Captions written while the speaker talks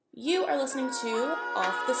You are listening to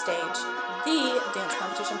Off the Stage, the dance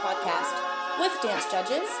competition podcast with dance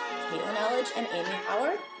judges Caitlin Elledge and Amy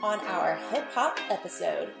Howard on our hip-hop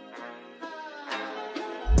episode.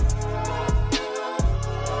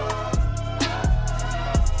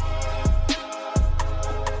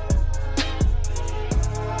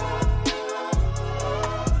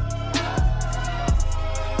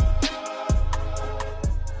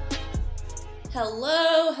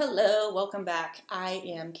 Hello, welcome back. I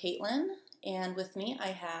am Caitlin, and with me I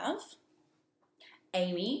have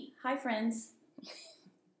Amy. Hi, friends.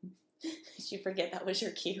 Did you forget that was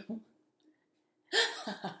your cue?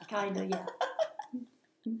 Kinda, yeah.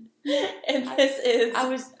 And this is...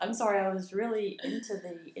 I'm sorry, I was really into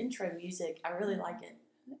the intro music. I really like it.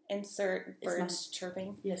 Insert birds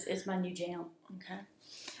chirping. Yes, it's my new jam. Okay.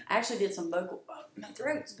 I actually did some vocal... my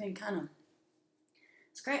throat's been kind of...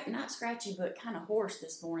 not scratchy, but kind of hoarse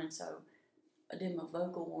this morning, so I did my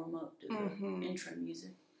vocal warm-up to the intro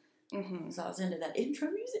music. So I was into that intro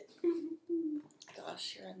music.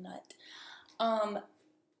 Gosh, you're a nut.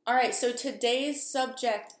 All right, so today's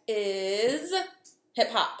subject is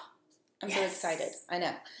hip-hop. I'm so excited. I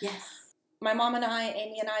know. Yes. My mom and I,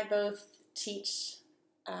 Amy and I, both teach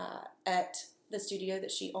at the studio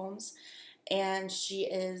that she owns, and she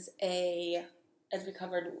is as we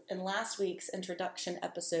covered in last week's introduction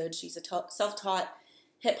episode, she's a self-taught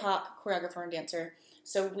hip-hop choreographer and dancer.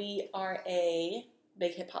 So we are a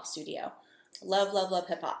big hip-hop studio. Love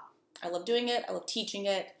hip-hop. I love doing it. I love teaching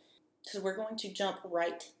it. So we're going to jump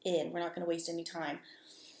right in. We're not going to waste any time.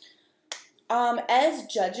 As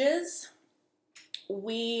judges,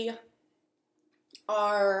 we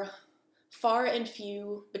are far and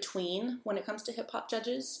few between when it comes to hip-hop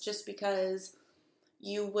judges, just because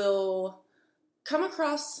you will come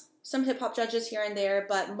across some hip-hop judges here and there,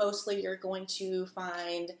 but mostly you're going to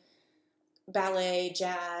find ballet,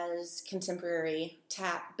 jazz, contemporary,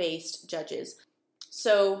 tap-based judges.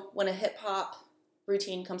 So when a hip-hop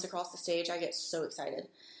routine comes across the stage, I get so excited.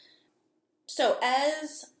 So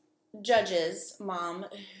as judges, Mom,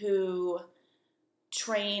 who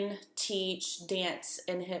train, teach, dance,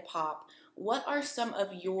 and hip-hop, what are some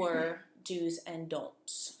of your do's and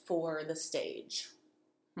don'ts for the stage?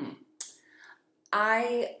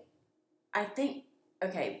 I think,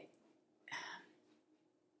 okay,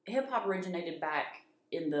 hip-hop originated back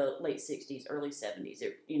in the late 60s, early 70s,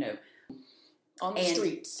 On the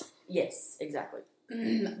streets. Yes, exactly.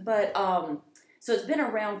 But, so it's been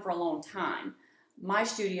around for a long time. My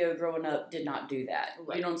studio growing up did not do that.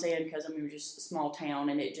 Right. You know what I'm saying? Because, we're just a small town,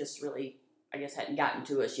 and it just really, I guess, hadn't gotten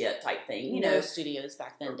to us yet type thing. No studios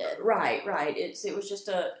back then did. Right. It was just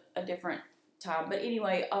a different time. But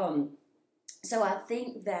anyway, so I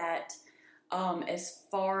think that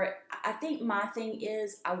I think my thing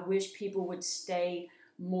is I wish people would stay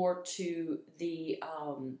more to the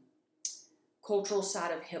cultural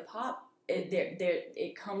side of hip-hop.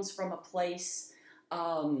 It comes from a place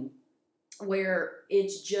where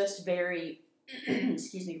it's just very,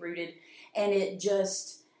 rooted, and it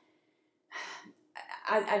just,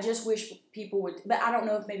 I just wish people would, but I don't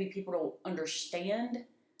know if maybe people don't understand.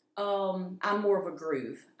 I'm more of a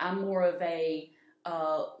groove. I'm more of a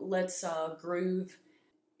let's groove.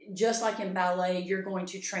 Just like in ballet, you're going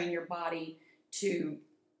to train your body to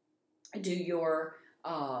do your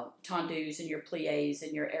tendus and your pliés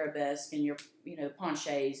and your arabesque and your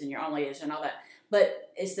penchés and your enlèges and all that.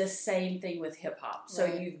 But it's the same thing with hip hop. So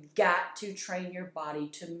you've got to train your body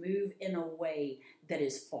to move in a way that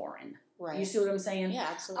is foreign. Right. You see what I'm saying? Yeah,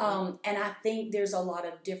 absolutely. And I think there's a lot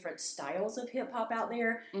of different styles of hip-hop out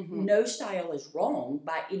there. Mm-hmm. No style is wrong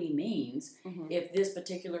by any means. Mm-hmm. If this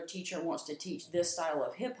particular teacher wants to teach this style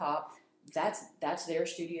of hip-hop, that's their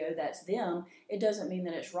studio, that's them. It doesn't mean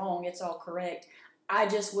that it's wrong. It's all correct. I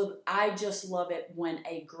just love it when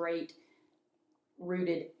a great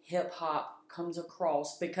rooted hip-hop comes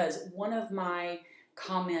across, because one of my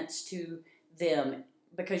comments to them,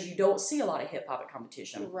 because you don't see a lot of hip-hop at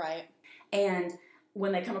competition. Right. And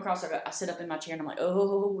when they come across, I sit up in my chair and I'm like,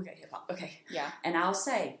 oh, we got hip-hop. Okay. Yeah. And I'll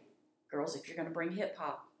say, girls, if you're going to bring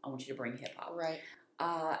hip-hop, I want you to bring hip-hop. Right.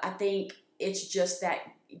 I think it's just that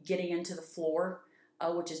getting into the floor,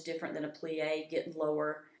 which is different than a plie, getting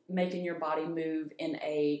lower, making your body move in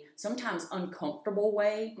a sometimes uncomfortable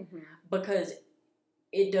way, because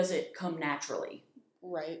it doesn't come naturally.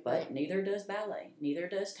 Right. But neither does ballet. Neither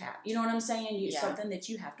does tap. You know what I'm saying? It's something that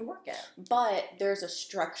you have to work at. But there's a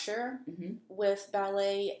structure with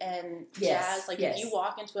ballet and jazz. Like if you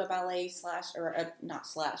walk into a ballet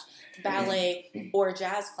ballet or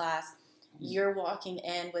jazz class, you're walking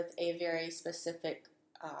in with a very specific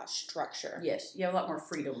structure. Yes, you have a lot more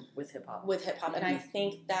freedom with hip hop. With hip hop, and I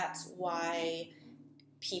think that's why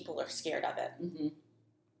people are scared of it.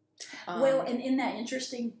 Well, and isn't that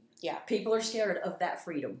interesting? Yeah, people are scared of that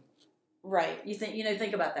freedom. Right.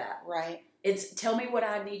 Think about that. Right. It's tell me what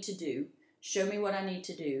I need to do, show me what I need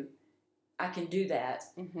to do. I can do that.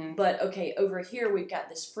 But okay, over here we've got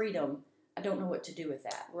this freedom. I don't know what to do with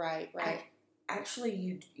that. Right.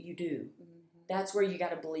 Actually, you do. That's where you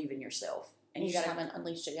got to believe in yourself, and you haven't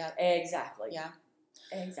unleashed it yet. Exactly. Yeah.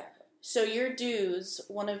 Exactly. So your dues,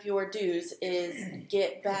 one of your dues, is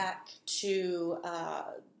get back to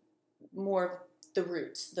more of the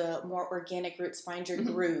roots, the more organic roots. Find your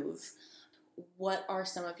groove. What are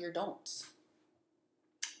some of your don'ts?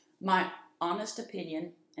 My honest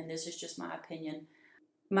opinion, and this is just my opinion,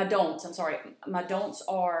 my don'ts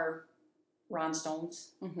are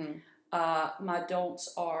rhinestones. My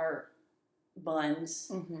don'ts are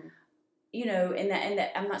buns. And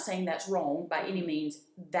that I'm not saying that's wrong by any means.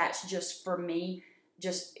 That's just for me.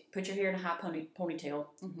 Just put your hair in a high ponytail.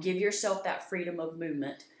 Give yourself that freedom of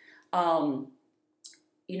movement.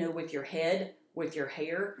 With your head, with your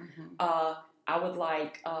hair. I would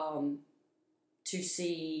like to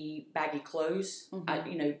see baggy clothes.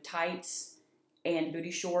 Tights and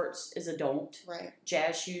booty shorts is a don't. Right.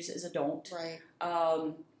 Jazz shoes is a don't. Right.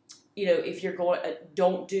 If you're going,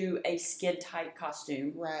 don't do a skin tight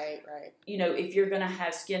costume. Right. If you're going to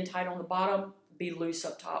have skin tight on the bottom, be loose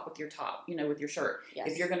up top with your top, with your shirt. Yes.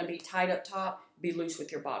 If you're going to be tight up top, be loose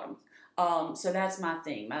with your bottom. So that's my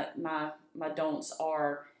thing. My don'ts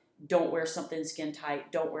are don't wear something skin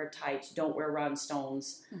tight, don't wear tights, don't wear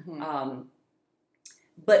rhinestones.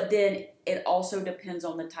 But then it also depends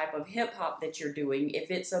on the type of hip hop that you're doing.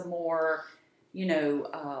 If it's a more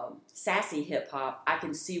sassy hip hop, I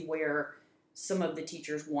can see where some of the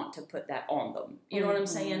teachers want to put that on them. You know what I'm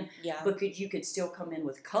saying? Yeah. Because you could still come in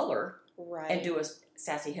with color and do a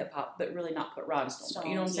sassy hip hop, but really not put rhinestones on.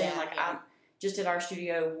 You know what I'm saying? I'm just at our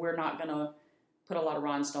studio, we're not gonna put a lot of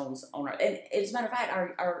rhinestones on our. And as a matter of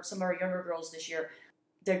fact, some of our younger girls this year,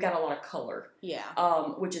 they've got a lot of color. Yeah.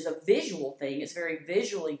 Which is a visual thing. It's very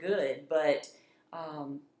visually good, but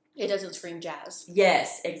it doesn't scream jazz.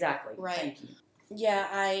 Yes, exactly. Right. Thank you.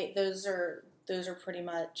 Yeah, those are pretty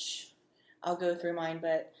much. I'll go through mine,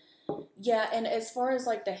 but yeah. And as far as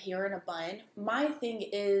like the hair in a bun, my thing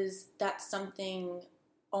is that's something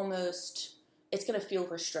almost. It's gonna feel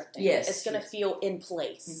restricting. Yes. It's gonna feel in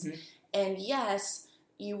place. And yes,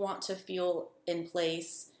 you want to feel in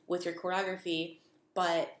place with your choreography,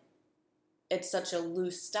 but it's such a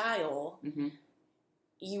loose style.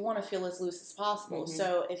 You want to feel as loose as possible.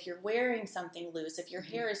 So if you're wearing something loose, if your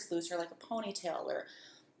hair is loose or like a ponytail or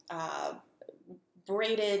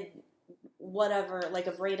braided, whatever, like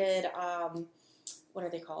a braided, what are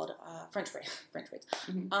they called? French braids.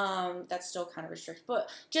 That's still kind of restricted, but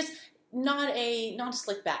just not a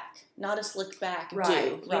slick back, right,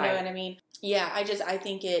 do. You know what I mean? Yeah, I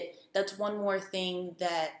think that's one more thing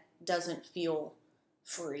that doesn't feel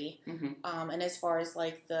free. And as far as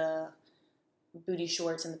like the booty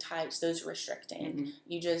shorts and the tights, those are restricting.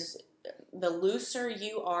 The looser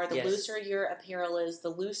you are, the looser your apparel is, the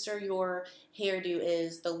looser your hairdo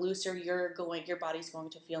is, the looser your body's going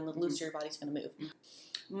to feel, and the looser your body's going to move.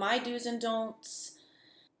 My do's and don'ts: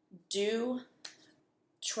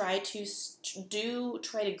 try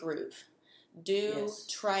to groove.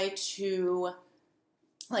 Try to,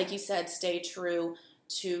 like you said, stay true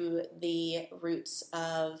to the roots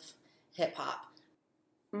of hip hop.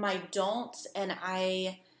 My don'ts, and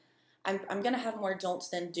I'm going to have more don'ts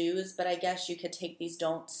than do's, but I guess you could take these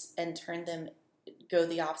don'ts and go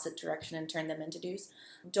the opposite direction and turn them into do's.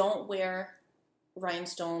 Don't wear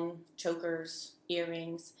rhinestone chokers,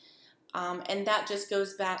 earrings. And that just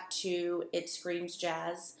goes back to it screams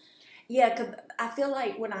jazz. Yeah, 'cause I feel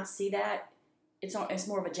like when I see that, it's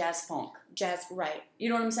more of a jazz funk. Jazz, right. You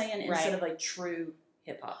know what I'm saying? Instead of like true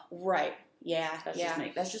hip hop. Right. Yeah.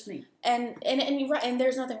 That's just me. And you're right, and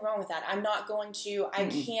there's nothing wrong with that. I'm not going to, I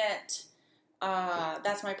can't,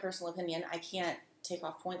 that's my personal opinion. I can't take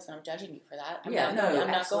off points and I'm judging you for that. I'm not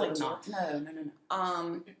going to.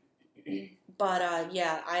 No. But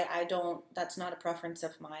I don't, that's not a preference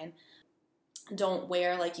of mine. Don't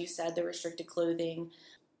wear, like you said, the restricted clothing.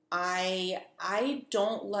 I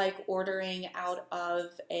don't like ordering out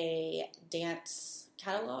of a dance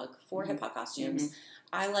catalog for hip hop costumes.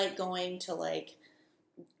 I like going to like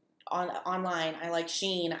online. I like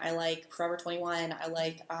Shein. I like Forever 21. I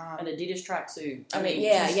like an Adidas tracksuit.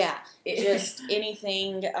 Just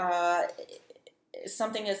anything.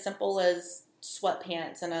 Something as simple as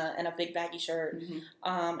sweatpants and a big baggy shirt,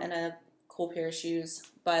 and a cool pair of shoes.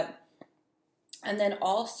 But And then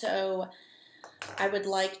also, I would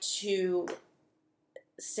like to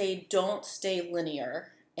say don't stay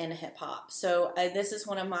linear in hip hop. So this is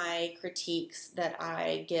one of my critiques that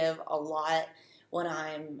I give a lot when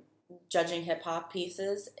I'm judging hip hop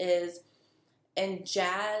pieces is in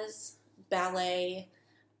jazz, ballet,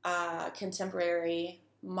 contemporary,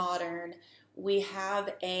 modern, we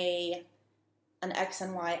have an X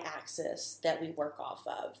and Y axis that we work off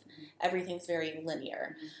of. Mm-hmm. Everything's very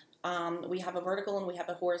linear. Mm-hmm. We have a vertical and we have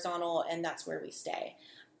a horizontal, and that's where we stay.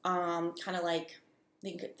 Kind of like,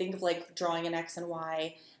 think of like drawing an X and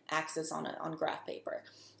Y axis on graph paper.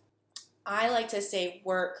 I like to say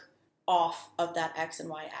work off of that X and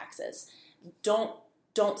Y axis. Don't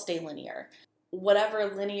stay linear. Whatever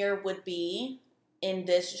linear would be in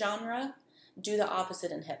this genre, do the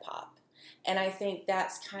opposite in hip hop. And I think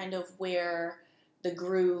that's kind of where the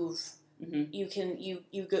groove, mm-hmm.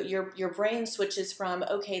 you go, your brain switches from,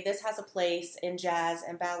 okay, this has a place in jazz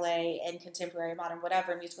and ballet and contemporary, modern,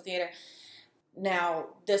 whatever, musical theater. Now,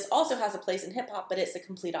 this also has a place in hip hop, but it's the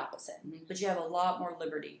complete opposite. Mm-hmm. But you have a lot more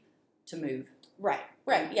liberty to move. Right,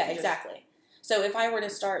 yeah, exactly. So if I were to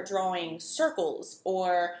start drawing circles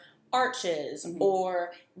or arches, mm-hmm.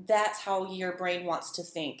 or that's how your brain wants to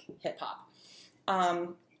think hip hop.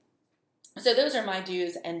 So those are my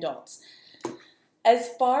do's and don'ts. As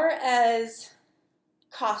far as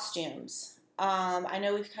costumes, I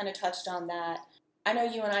know we've kind of touched on that. I know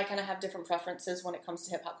you and I kind of have different preferences when it comes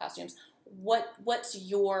to hip hop costumes. What do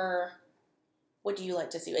you like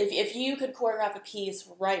to see? If you could choreograph a piece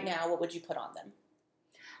right now, what would you put on them?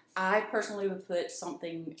 I personally would put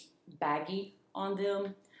something baggy on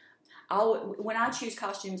them. When I choose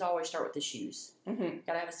costumes, I always start with the shoes. Mm-hmm.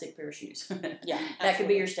 Gotta have a sick pair of shoes. Yeah, that could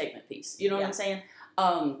be your statement piece. You know what I'm saying?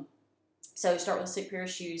 So start with a sick pair of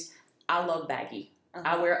shoes. I love baggy. Uh-huh.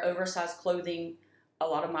 I wear oversized clothing. A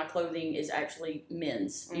lot of my clothing is actually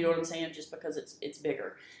men's. You know what I'm saying? Just because it's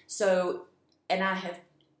bigger. So, and I have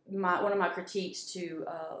one of my critiques to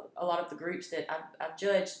a lot of the groups that I've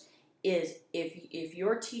judged is if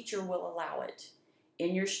your teacher will allow it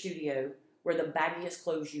in your studio, wear the baggiest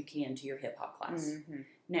clothes you can to your hip hop class. Mm-hmm.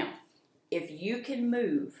 Now, if you can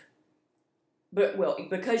move,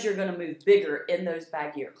 because you're going to move bigger in those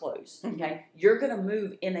baggier clothes, mm-hmm. okay, you're going to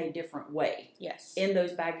move in a different way. Yes. In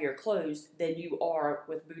those baggier clothes than you are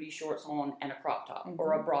with booty shorts on and a crop top, mm-hmm.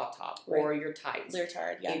 or a bra top, right. or your tights.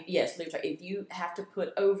 Leotard, yeah. Leotard. If you have to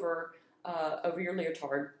put over your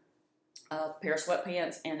leotard a pair of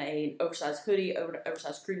sweatpants and an oversized hoodie over an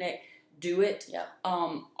oversized crew neck, do it. Yeah.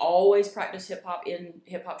 Always practice hip hop in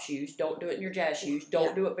hip hop shoes. Don't do it in your jazz shoes.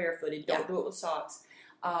 Don't do it barefooted. Don't do it with socks.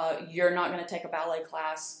 You're not going to take a ballet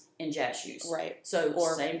class in jazz shoes. Right. So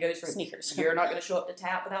same goes for sneakers. You're not going to show up to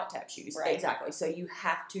tap without tap shoes. Right. Exactly. So you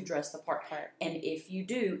have to dress the part. Right. And if you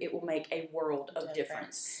do, it will make a world of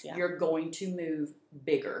difference. Yeah. You're going to move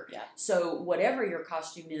bigger. Yeah. So whatever your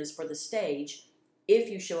costume is for the stage, if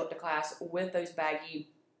you show up to class with those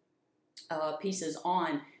baggy pieces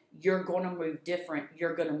on, you're going to move different.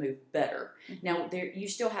 You're going to move better. Mm-hmm. Now, you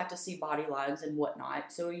still have to see body lines and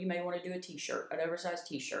whatnot. So you may want to do a t-shirt, an oversized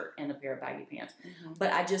t-shirt, and a pair of baggy pants. Mm-hmm.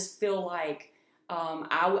 But I just feel like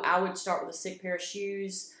I would start with a sick pair of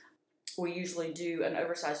shoes. We usually do an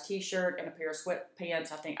oversized t-shirt and a pair of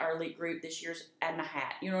sweatpants. I think our elite group this year's adding a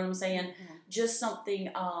hat. You know what I'm saying? Mm-hmm. Just something,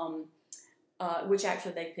 which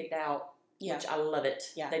actually they picked out, which I love it.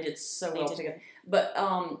 Yeah. They did so well together. But,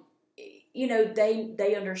 you know,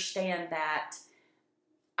 they understand that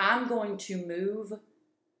I'm going to move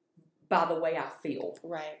by the way I feel.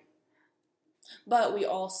 Right. But we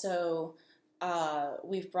also,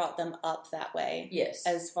 we've brought them up that way. Yes.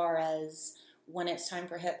 As far as when it's time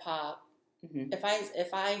for hip hop, mm-hmm.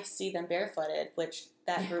 if I see them barefooted, which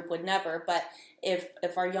that group would never, but if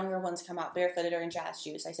our younger ones come out barefooted or in jazz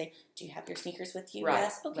shoes, I say, do you have your sneakers with you? Right.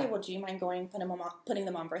 Yes. Okay. Right. Well, do you mind putting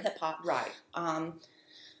them on for hip hop? Right.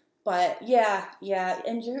 But yeah,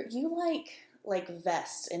 and you like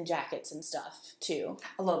vests and jackets and stuff too.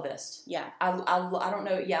 I love vests. Yeah, I don't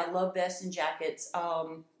know. Yeah, I love vests and jackets.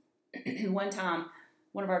 One time,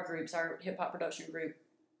 one of our groups, our hip hop production group,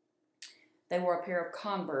 they wore a pair of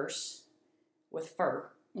Converse with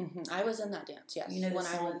fur. Mm-hmm. I was in that dance. Yes, you know the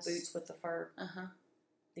song "Boots with the Fur."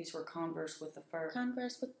 These were Converse with the fur.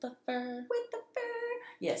 Converse with the fur. With the fur.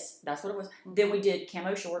 Yes, that's what it was. Mm-hmm. Then we did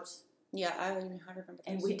camo shorts. Yeah, I remember those.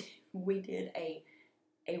 And we did a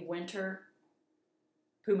winter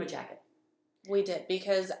Puma jacket. We did,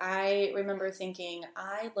 because I remember thinking,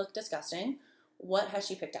 I look disgusting. What has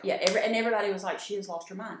she picked out? Yeah, and everybody was like, she has lost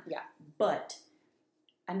her mind. Yeah. But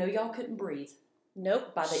I know y'all couldn't breathe.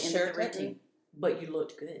 Nope. By the end of the routine. But you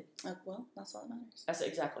looked good. Well, that's all that matters. That's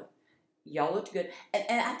exactly. y'all looked good.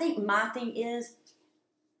 And I think my thing is,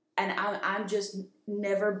 and I'm just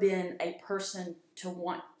never been a person to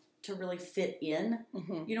want to really fit in.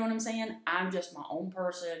 Mm-hmm. You know what I'm saying? I'm just my own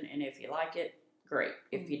person, and if you like it, great.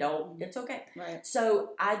 If you don't, it's okay. Right.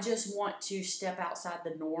 So I just want to step outside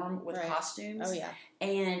the norm with costumes. Oh, yeah.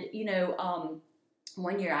 And, you know,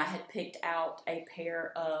 one year I had picked out a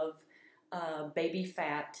pair of baby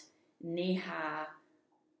fat knee-high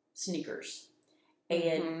sneakers.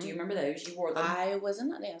 And do you remember those? You wore them. I was in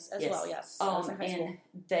that dance as well, yes. I was in high school. And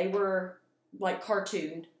they were like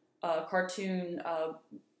cartoon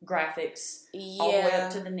graphics all the way up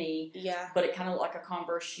to the knee. Yeah. But it kind of looked like a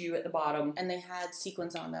Converse shoe at the bottom. And they had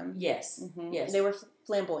sequins on them. Yes. Mm-hmm. Yes. They were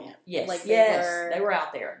flamboyant. Yes. Like they were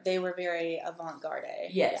out there. They were very avant-garde.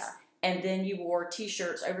 Yes. Yeah. And then you wore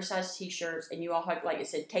t-shirts, oversized t-shirts, and you all had, like it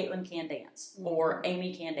said, Caitlin can dance or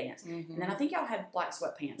Amy can dance. Mm-hmm. And then I think y'all had black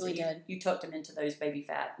sweatpants. We did. You tucked them into those baby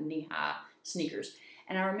fat knee-high sneakers.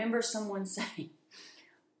 And I remember someone saying,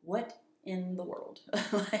 what in the world?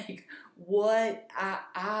 Like, what?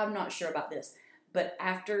 I'm not sure about this. But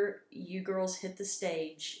after you girls hit the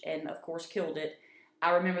stage and, of course, killed it,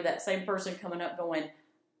 I remember that same person coming up going,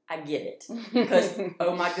 I get it. Because,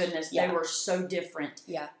 oh my goodness, they were so different.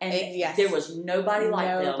 Yeah. And there was nobody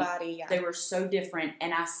like them. Yeah. They were so different,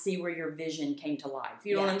 and I see where your vision came to life.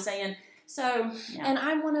 You know what I'm saying? So, yeah. And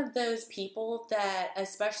I'm one of those people that,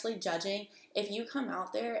 especially judging, if you come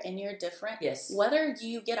out there and you're different, whether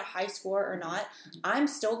you get a high score or not, I'm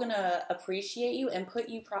still going to appreciate you and put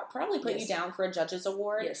you probably put you down for a judge's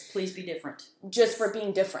award. Yes, please be different. Just for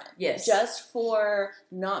being different. Yes. Just for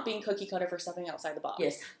not being cookie cutter, for stepping outside the box.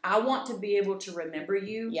 Yes. I want to be able to remember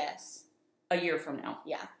you. Yes. A year from now.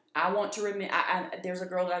 Yeah. I want to remember. There's a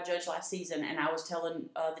girl that I judged last season, and I was telling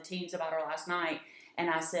the teens about her last night, and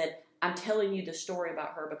I said, I'm telling you the story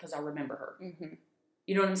about her because I remember her. Mm-hmm.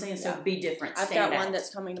 You know what I'm saying? So be different. I've got one that's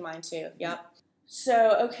coming to mind too. Yep.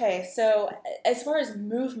 So, okay. So as far as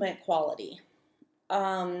movement quality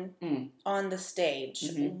on the stage,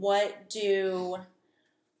 what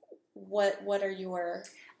are your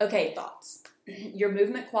thoughts? Your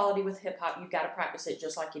movement quality with hip hop, you've got to practice it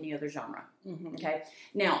just like any other genre. Mm-hmm. Okay.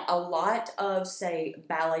 Now, a lot of, say,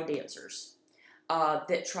 ballet dancers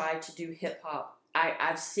that try to do hip hop,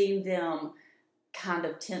 I've seen them kind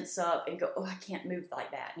of tense up and go, oh, I can't move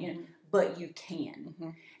like that. You know, but you can. Mm-hmm.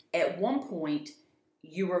 At one point,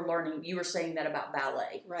 you were saying that about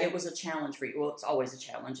ballet. Right. It was a challenge for you. Well, it's always a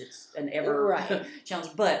challenge. It's an ever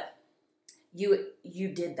challenge. But you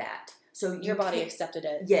did that. So your body accepted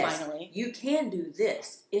it, finally. You can do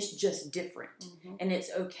this. It's just different. Mm-hmm. And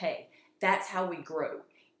it's okay. That's how we grow.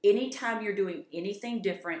 Anytime you're doing anything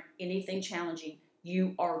different, anything challenging,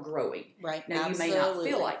 you are growing. Right. Now, you may not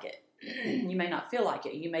feel like it. You may not feel like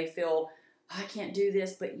it. You may feel, I can't do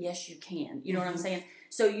this, but yes, you can. You know what I'm saying?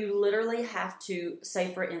 So you literally have to,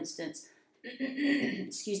 say, for instance,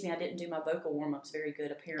 excuse me, I didn't do my vocal warm-ups very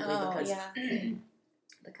good, apparently,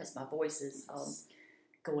 because my voice is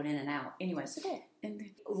going in and out. Anyways, and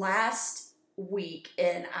last week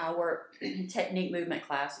in our technique movement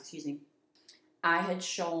class, I had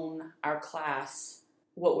shown our class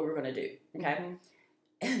what we were going to do, okay? Mm-hmm.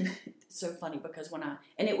 And it's so funny because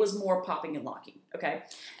and it was more popping and locking, okay?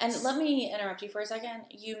 And let me interrupt you for a second.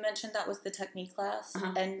 You mentioned that was the technique class,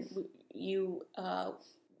 and you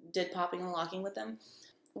did popping and locking with them.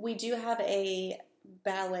 We do have a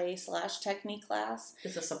ballet/technique class.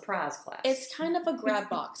 It's a surprise class. It's kind of a grab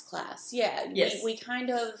box class. Yeah. Yes. We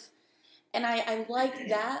kind of, and I like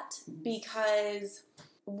that because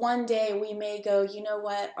one day we may go, you know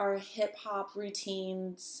what, our hip hop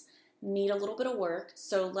routines need a little bit of work,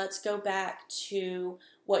 so let's go back to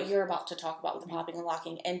what you're about to talk about with the popping and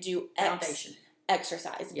locking and do foundation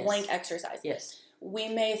exercise, blank exercise. Yes. We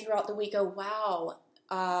may throughout the week go, wow,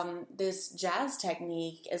 this jazz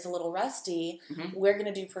technique is a little rusty. Mm-hmm. We're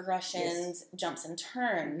going to do progressions, jumps and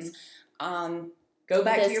turns. Mm-hmm. Go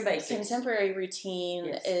back to your basics. Contemporary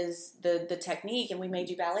routine is the technique, and we may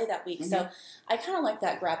do ballet that week. Mm-hmm. So I kind of like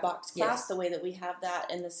that grab box class, the way that we have that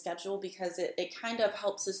in the schedule, because it kind of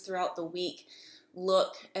helps us throughout the week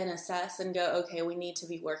look and assess and go, okay, we need to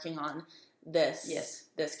be working on this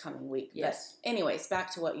this coming week. Yes. But anyways,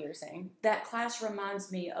 back to what you were saying. That class reminds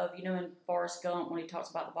me of, in Forrest Gump when he talks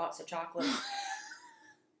about the box of chocolate.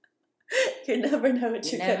 You never know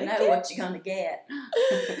what you're going to get. what you're going to get.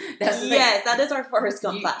 That is our Forrest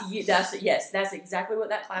Gump class. That's exactly what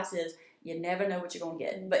that class is. You never know what you're going to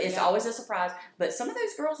get. But it's always a surprise. But some of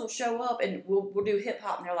those girls will show up and we'll do hip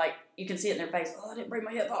hop, and they're like, you can see it in their face, oh, I didn't bring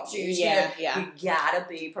my hip hop shoes. You got to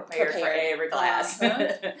be prepared for every class.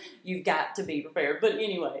 You've got to be prepared. But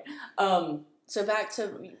anyway. So back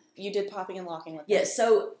to You did popping and locking with them. Yeah,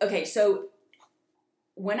 so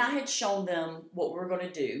when I had shown them what we were going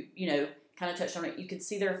to do, kind of touched on it, you could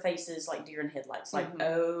see their faces like deer in headlights. Like,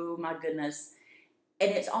 oh my goodness.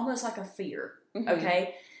 And it's almost like a fear,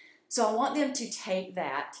 okay? So I want them to take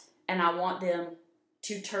that, and I want them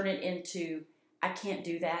to turn it into, I can't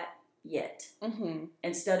do that yet.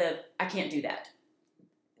 Instead of, I can't do that.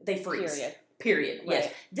 They freeze. Period. Right.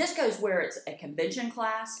 Yes. This goes where it's a convention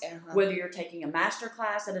class, whether you're taking a master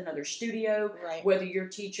class at another studio, whether your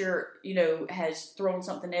teacher, has thrown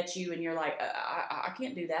something at you and you're like, I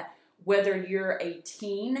can't do that. Whether you're a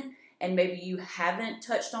teen and maybe you haven't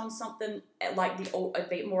touched on something like the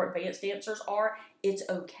more advanced dancers are, it's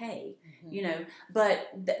okay,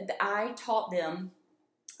 But I taught them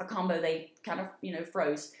a combo. They kind of,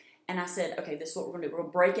 froze. And I said, okay, this is what we're going to do. We're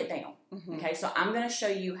going to break it down. Okay, so I'm going to show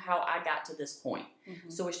you how I got to this point.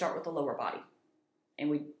 So we start with the lower body. And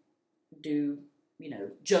we do,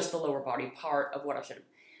 just the lower body part of what I showed them.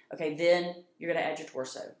 Okay, then you're going to add your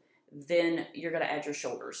torso. Then you're going to add your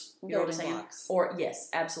shoulders. You know what I'm saying? Blocks. Or, yes,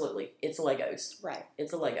 absolutely. It's Legos. Right.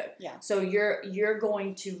 It's a Lego. Yeah. So you're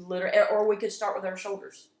going to literally, or we could start with our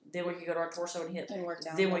shoulders. Then we could go to our torso and hips. And work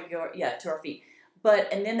down. Then we could go, to our feet.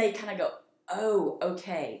 And then they kind of go, oh,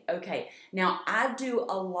 okay. Now, I do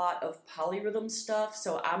a lot of polyrhythm stuff,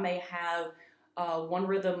 so I may have one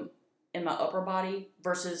rhythm in my upper body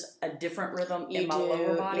versus a different rhythm in my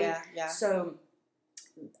lower body. Yeah. So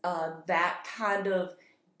that kind of,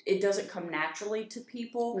 it doesn't come naturally to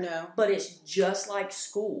people. No. But it's just like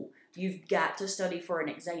school. You've got to study for an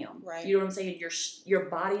exam. Right. You know what I'm saying? Your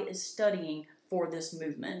body is studying for this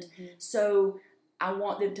movement. So I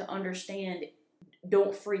want them to understand,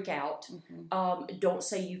 don't freak out. Don't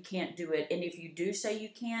say you can't do it. And if you do say you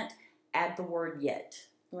can't, add the word yet.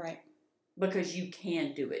 Right. Because you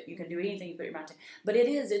can do it. You can do anything you put your mind to. But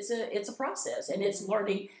it's a process. And it's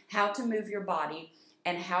learning how to move your body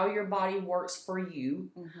and how your body works for you.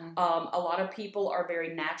 A lot of people are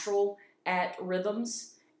very natural at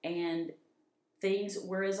rhythms and things,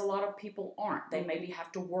 whereas a lot of people aren't. They maybe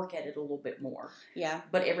have to work at it a little bit more. Yeah.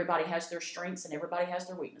 But everybody has their strengths and everybody has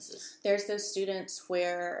their weaknesses. There's those students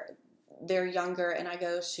where they're younger and I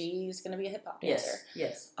go, she's going to be a hip hop dancer.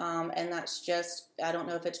 Yes. And that's just, I don't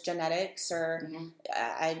know if it's genetics or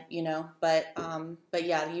but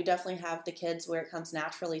yeah, you definitely have the kids where it comes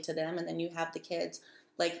naturally to them. And then you have the kids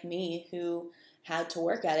like me who had to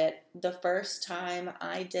work at it. The first time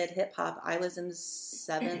I did hip hop, I was in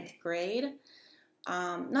 7th grade.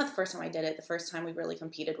 Not the first time I did it, the first time we really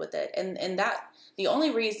competed with it. And that, the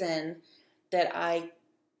only reason that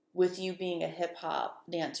with you being a hip hop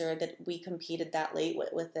dancer, that we competed that late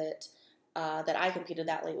with it, that I competed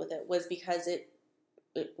that late with it, was because it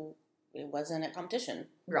wasn't a competition.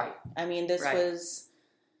 Right. I mean, this was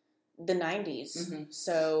the 90s.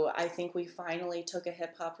 So I think we finally took a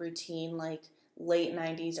hip hop routine like late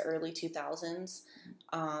 90s, early 2000s.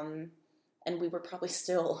 And we were probably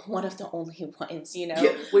still one of the only ones,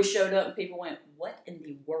 Yeah, we showed up and people went, what in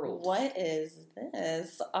the world? What is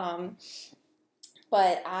this?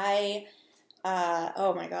 But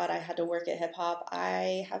oh my God, I had to work at hip hop.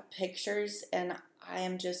 I have pictures and I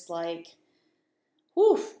am just like,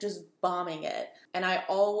 just bombing it. And I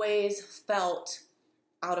always felt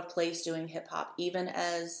out of place doing hip hop. Even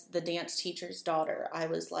as the dance teacher's daughter, I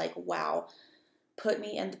was like, wow, put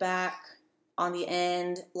me in the back, on the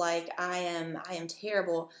end, like I am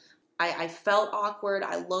terrible. I felt awkward.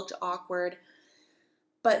 I looked awkward.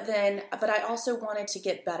 But I also wanted to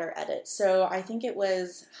get better at it. So I think it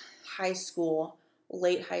was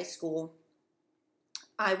late high school.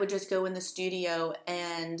 I would just go in the studio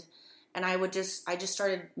and I just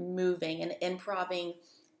started moving and improvising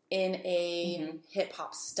in a hip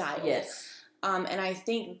hop style. Yes. And I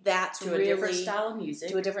think that's to a different style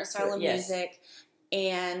of music.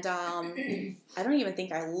 And I don't even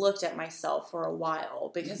think I looked at myself for a while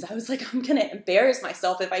because I was like, I'm going to embarrass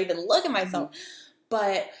myself if I even look at myself.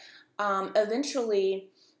 But eventually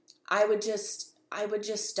I would just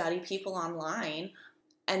study people online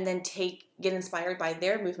and then get inspired by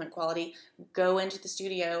their movement quality, go into the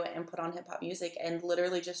studio and put on hip hop music and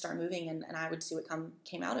literally just start moving and I would see what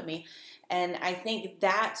came out of me. And I think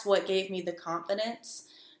that's what gave me the confidence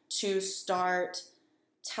to start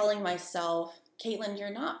telling myself, Caitlin, you're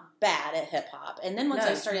not bad at hip hop. And then once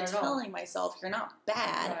I started telling myself you're not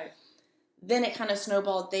bad, then it kind of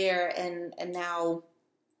snowballed there. And now,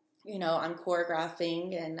 I'm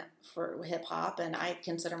choreographing and for hip hop, and I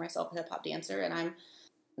consider myself a hip hop dancer, and I'm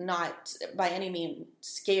not by any means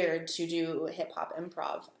scared to do hip hop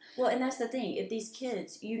improv. Well, and that's the thing. If these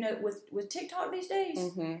kids, with TikTok these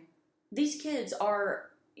days, these kids are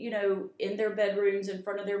in their bedrooms in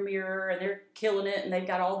front of their mirror and they're killing it and they've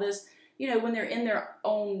got all this, when they're in their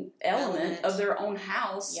own element of their own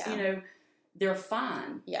house, they're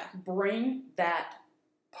fine. Yeah. Bring that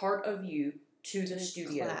part of you to the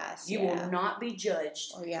studio. Class, you will not be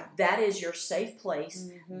judged. Oh, yeah. That is your safe place.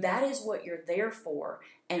 That is what you're there for.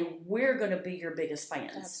 And we're going to be your biggest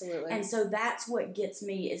fans. Absolutely. And so that's what gets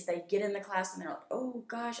me is they get in the class and they're like, oh,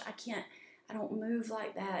 gosh, I don't move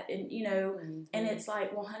like that. And, and it's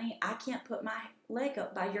like, well, honey, I can't put my leg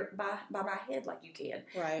up by my head like you can.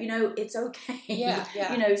 Right. It's okay. Yeah,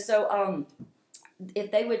 yeah. So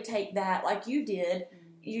if they would take that like you did,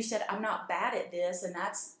 you said, I'm not bad at this. And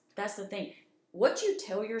that's the thing. What you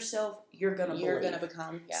tell yourself, you're going to believe. You're going to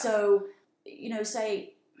become. Yeah. So,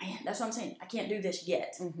 say, man, that's what I'm saying. I can't do this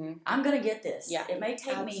yet. I'm going to get this. Yeah. It may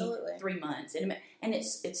take me 3 months. And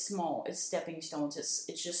it's small. It's stepping stones.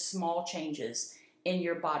 It's just small changes in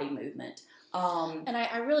your body movement. And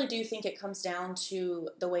I really do think it comes down to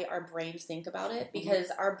the way our brains think about it,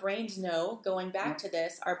 because our brains know, going back to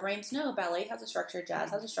this, our brains know ballet has a structure,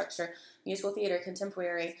 jazz has a structure, musical theater,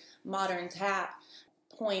 contemporary, modern, tap,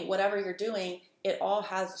 point, whatever you're doing, it all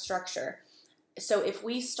has a structure. So if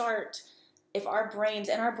our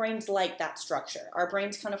brains like that structure, our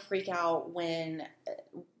brains kind of freak out when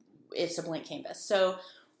it's a blank canvas. So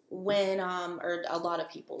when, or a lot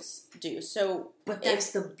of people's do. So, but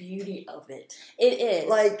that's the beauty of it. It is.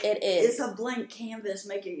 Like, it is. It's a blank canvas,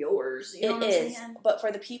 make it yours. You know what I'm saying? But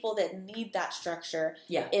for the people that need that structure,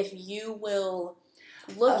 if you will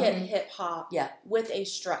look at hip hop with a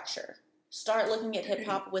structure, start looking at hip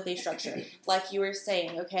hop with a structure. Like you were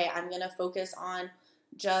saying, okay, I'm going to focus on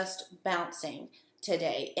just bouncing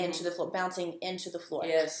today into the floor, bouncing into the floor.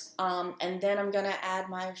 Yes. And then I'm going to add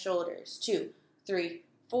my shoulders. 2, 3,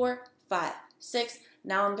 4, 5, 6.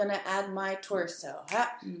 Now I'm going to add my torso.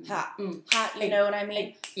 Ha, ha, ha. You know what I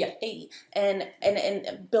mean? Yeah. And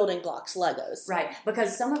building blocks, Legos. Right.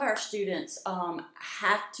 Because some of our students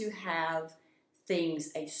have to have things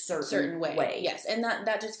a certain way. Yes. And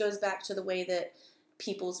that just goes back to the way that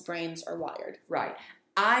people's brains are wired. Right.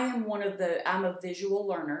 I'm a visual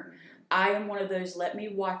learner. I am one of those, let me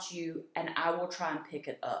watch you and I will try and pick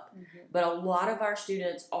it up. But a lot of our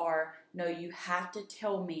students no, you have to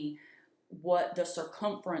tell me what the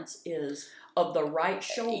circumference is of the right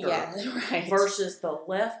shoulder versus the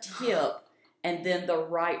left hip and then the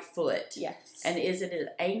right foot. Yes. And is it an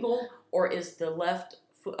angle or is the left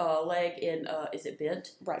leg is it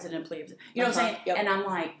bent? Right. Is it in plea? You know what I'm saying? Yep. And I'm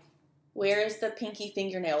like, where is the pinky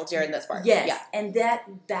fingernail during this part? Yes. Yeah. And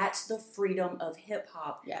that's the freedom of hip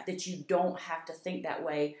hop, that you don't have to think that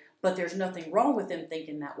way. But there's nothing wrong with them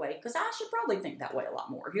thinking that way, because I should probably think that way a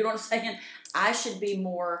lot more. You know what I'm saying? I should be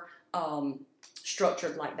more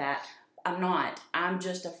structured like that. I'm not. I'm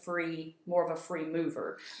just more of a free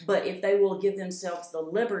mover. But if they will give themselves the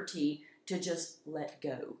liberty to just let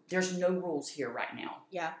go. There's no rules here right now.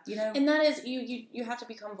 Yeah. And that is, you have to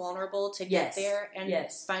become vulnerable to get there. And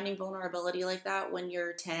finding vulnerability like that when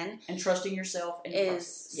you're 10. And trusting yourself is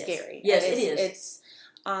scary. Yes, it is. It's,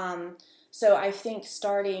 so I think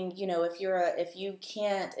starting,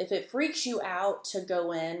 if it freaks you out to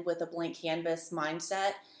go in with a blank canvas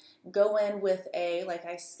mindset, go in with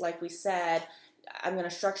like we said, I'm going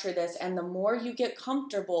to structure this. And the more you get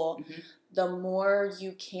comfortable, the more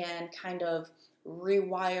you can kind of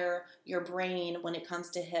rewire your brain when it comes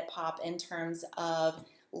to hip hop in terms of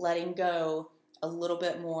letting go a little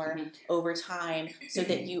bit more over time, so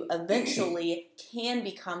that you eventually can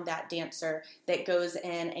become that dancer that goes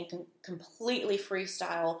in and can completely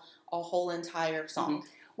freestyle a whole entire song.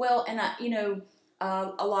 Well, and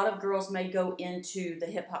a lot of girls may go into the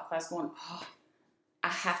hip hop class going, I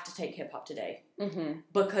have to take hip hop today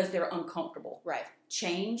because they're uncomfortable. Right.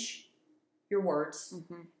 Change your words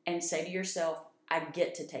and say to yourself, I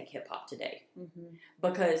get to take hip hop today.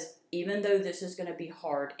 Because even though this is going to be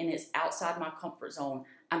hard and it's outside my comfort zone,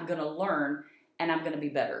 I'm going to learn and I'm going to be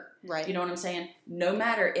better. Right. You know what I'm saying? No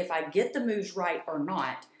matter if I get the moves right or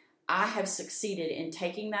not, I have succeeded in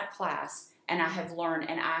taking that class and I have learned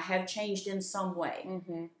and I have changed in some way.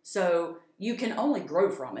 So you can only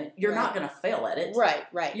grow from it. You're not going to fail at it.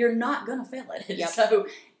 Right. You're not going to fail at it. Yep. So,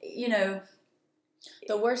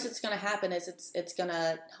 the worst that's going to happen is it's going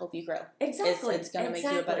to help you grow. Exactly. It's going to make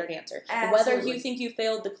you a better dancer. Absolutely. Whether you think you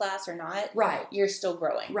failed the class or not, you're still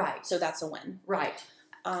growing. Right. So that's a win. Right.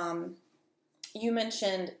 You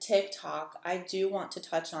mentioned TikTok. I do want to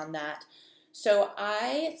touch on that. So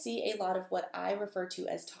I see a lot of what I refer to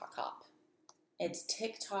as tokhop. It's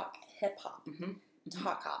TikTok hip hop.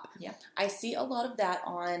 Tokhop. Yeah. I see a lot of that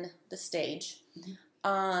on the stage.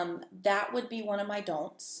 That would be one of my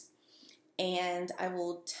don'ts. and I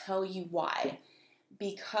will tell you why.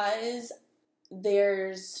 Because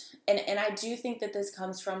there's, and I do think that this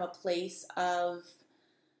comes from a place of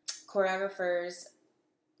choreographers,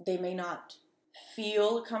 they may not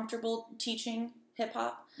feel comfortable teaching hip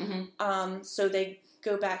hop. Mm-hmm. So they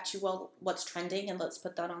go back to, well, what's trending and let's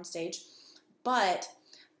put that on stage. But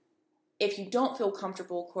if you don't feel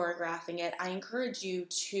comfortable choreographing it, I encourage you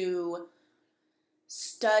to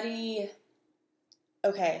study.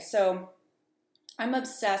 Okay, so I'm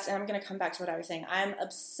obsessed, and I'm going to come back to what I was saying. I'm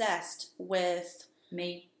obsessed with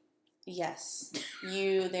me. Yes,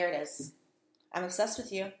 you. There it is. I'm obsessed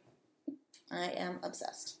with you. I am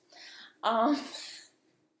obsessed. I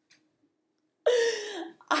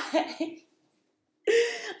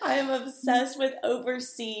am obsessed with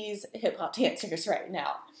overseas hip hop dancers right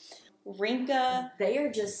now. Rinka, They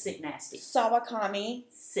are just sick nasty. Sawakami,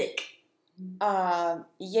 Sick.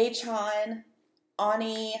 Yechan,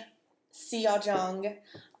 Ani, Seojung.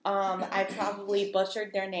 I probably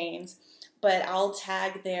butchered their names, but I'll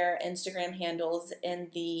tag their Instagram handles in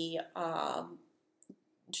the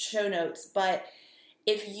show notes. But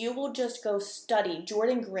if you will just go study,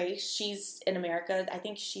 Jordan Grace, she's in America. I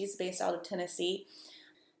think she's based out of Tennessee.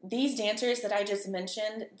 These dancers that I just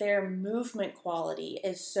mentioned, their movement quality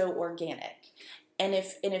is so organic. And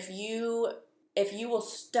if you will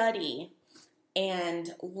study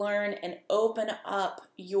and learn and open up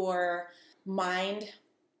your mind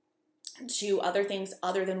to other things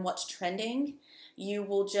other than what's trending, you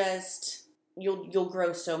will just you'll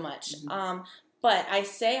grow so much. Mm-hmm. But I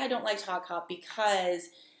say I don't like tokhop because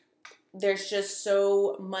there's just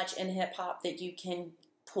so much in hip hop that you can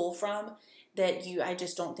pull from that I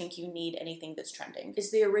just don't think you need anything that's trending. It's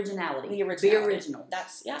the originality. The originality. Be original.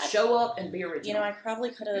 That's, yeah. Show up and be original. You know, I probably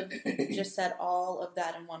could have just said all of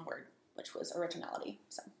that in one word, which was originality.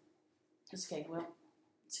 So it's okay. Well,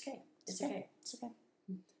 it's okay. It's okay. It's okay.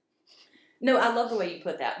 No, I love the way you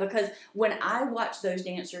put that, because when I watch those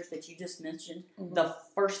dancers that you just mentioned, Mm-hmm. the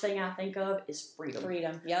first thing I think of is freedom.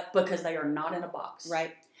 Freedom, yep. Because they are not in a box.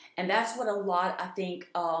 Right. And that's what I think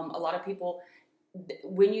a lot of people,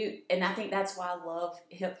 and I think that's why I love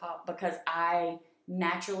hip hop, because I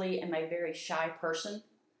naturally am a very shy person,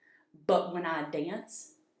 but when I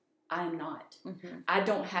dance, I am not. Mm-hmm. I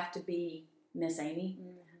don't have to be Miss Amy.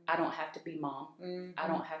 Mm-hmm. I don't have to be mom. Mm-hmm. I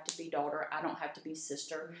don't have to be daughter. I don't have to be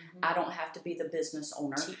sister. Mm-hmm. I don't have to be the business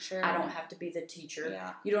owner. Teacher. I don't have to be the teacher.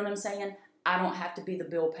 Yeah. You know what I'm saying? I don't have to be the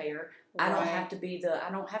bill payer. I don't Right. have to be I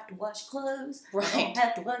don't have to wash clothes. Right. I don't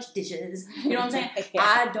have to wash dishes. You know what I'm saying? Yeah.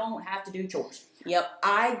 I don't have to do chores. Yep.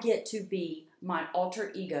 I get to be my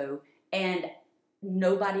alter ego, and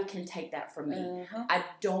nobody can take that from me. Mm-hmm. I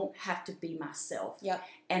don't have to be myself. Yep.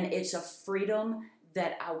 And it's a freedom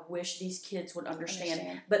that I wish these kids would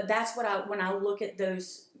understand. But that's what when I look at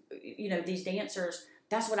those, these dancers,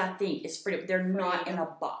 that's what I think is freedom. They're not in a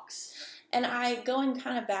box. And going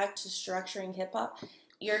kind of back to structuring hip hop,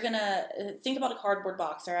 you're going to think about a cardboard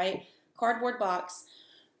box, all right? Cardboard box.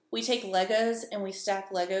 We take Legos and we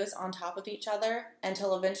stack Legos on top of each other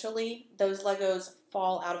until eventually those Legos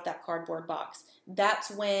fall out of that cardboard box. That's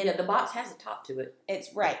when... Yeah, the box has a top to it.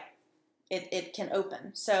 It's right. It can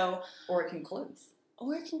open. So... Or it can close.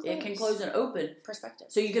 Or it can close. It can close and open. Perspective.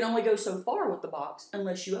 So you can only go so far with the box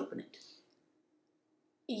unless you open it.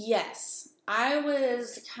 Yes. I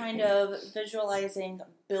was kind of visualizing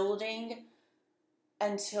building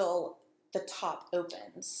until the top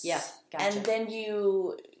opens. Yeah, gotcha. And then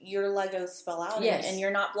your Legos fell out, yes. and you're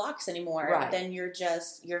not blocks anymore. Right. Then you're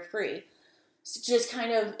free. So just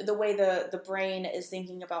kind of the way the brain is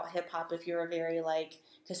thinking about hip hop, if you're a very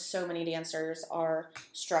because so many dancers are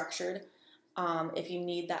structured. If you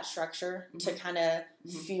need that structure mm-hmm. to kind of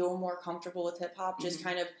mm-hmm. feel more comfortable with hip hop, just mm-hmm.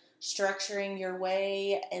 kind of structuring your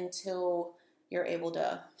way until you're able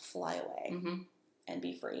to fly away mm-hmm. and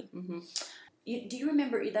be free. Mm-hmm. Do you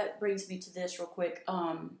remember, that brings me to this real quick,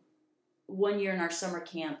 one year in our summer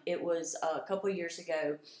camp, it was a couple of years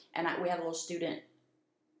ago, and we had a little student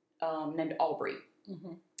named Aubrey.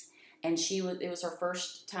 Mm-hmm. And it was her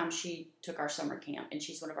first time she took our summer camp, and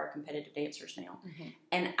she's one of our competitive dancers now. Mm-hmm.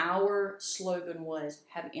 And our slogan was,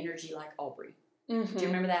 have energy like Aubrey. Mm-hmm. Do you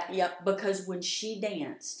remember that? Yep. Because when she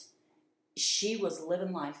danced, she was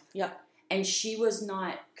living life. Yep. And she was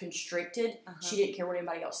not constricted. Uh-huh. She didn't care what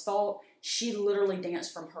anybody else thought. She literally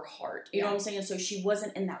danced from her heart. You know what I'm saying? So she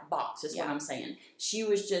wasn't in that box, is what I'm saying. She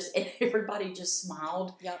was just, and everybody just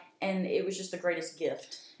smiled. Yep. And it was just the greatest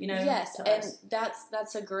gift, Yes, and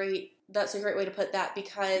that's a great way to put that,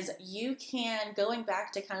 because you can, going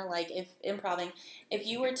back to kind of if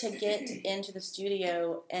you were to get into the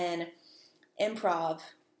studio and improv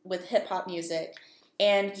with hip hop music,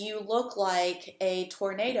 and you look like a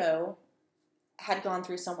tornado had gone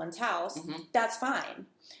through someone's house, that's fine.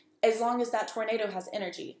 As long as that tornado has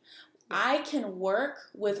energy. I can work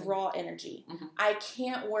with raw energy. I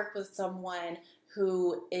can't work with someone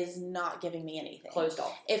who is not giving me anything. Closed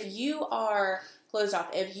off. If you are closed off,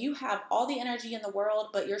 if you have all the energy in the world,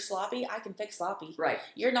 but you're sloppy, I can fix sloppy. Right.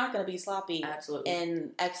 You're not going to be sloppy Absolutely.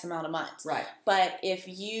 in X amount of months. Right. But if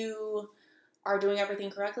you are doing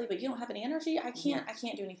everything correctly, but you don't have any energy, I can't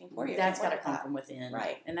do anything for you. That's got to come from within.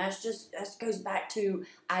 Right. And that goes back to,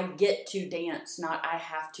 I get to dance, not I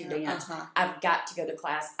have to dance. I've got to go to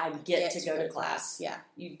class. I get to go to class. Yeah.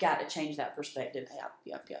 You've got to change that perspective.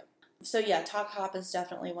 Yep. So yeah, tokhop is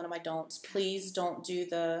definitely one of my don'ts. Please don't do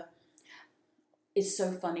the... It's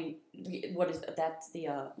so funny. What is that? That's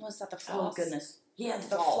the... What's that, the floss? Oh, goodness. Yeah,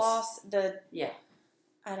 the floss. Yeah.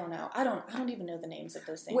 I don't know. I don't even know the names of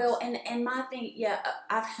those things. Well, and my thing,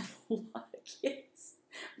 I've had a lot of kids,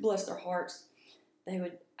 bless their hearts.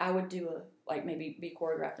 I would do maybe be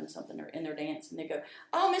choreographing something or in their dance, and they go,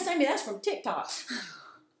 "Oh, Miss Amy, that's from TikTok."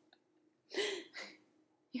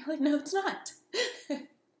 You're like, no, it's not.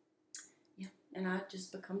 Yeah, and I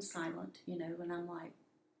just become silent, and I'm like,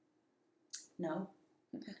 no,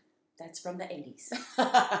 that's from the 80s.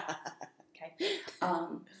 Okay.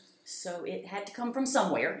 So it had to come from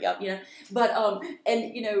somewhere. Yep. But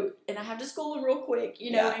and I have to school them real quick,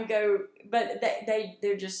 and go. But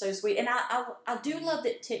they're just so sweet, and I do love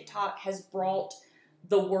that TikTok has brought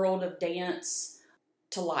the world of dance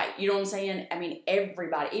to light. You know what I'm saying? I mean,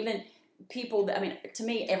 everybody, even people that, to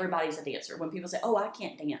me, everybody's a dancer. When people say, "Oh, I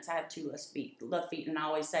can't dance. I have two left feet," and I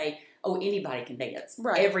always say, "Oh, anybody can dance.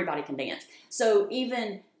 Right. Everybody can dance." So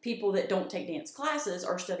even people that don't take dance classes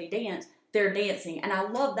or study dance, they're dancing, and I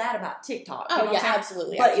love that about TikTok. Oh, yeah,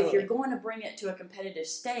 absolutely. But if you're going to bring it to a competitive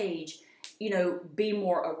stage, be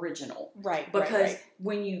more original. Right. Because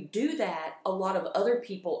when you do that, a lot of other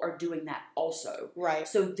people are doing that also. Right.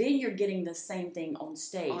 So then you're getting the same thing on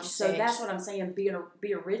stage. So that's what I'm saying.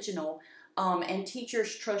 Be original, and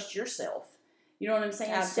teachers, trust yourself. You know what I'm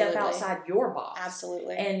saying? Absolutely. Step outside your box.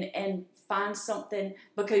 Absolutely. And find something,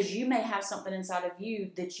 because you may have something inside of you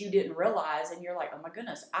that you didn't realize, and you're like, oh my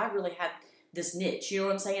goodness, I really have this niche. You know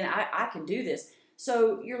what I'm saying? I can do this.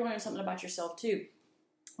 So you're learning something about yourself too.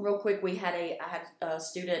 Real quick, I had a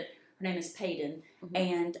student, her name is Peyton,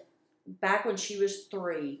 and back when she was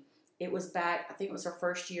 3, I think it was her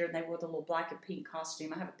first year, and they wore the little black and pink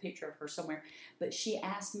costume. I have a picture of her somewhere, but she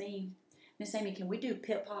asked me, "Miss Amy, can we do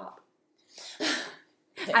hip-hop?"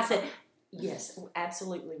 I said, "Yes,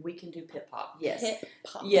 absolutely, we can do hip-hop." Yes.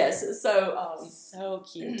 Hip-hop. Yes, so... so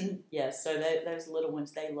cute. Yes, so those little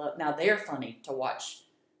ones, they love... Now, they're funny to watch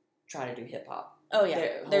try to do hip-hop. Oh,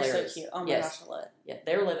 yeah. They're so cute. Oh, my gosh, I love it. Yeah,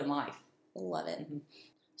 they're living life. Love it.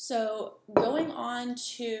 So, going on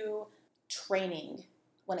to training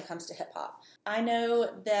when it comes to hip-hop. I know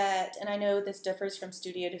this differs from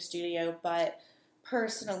studio to studio, but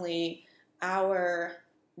personally, our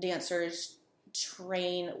dancers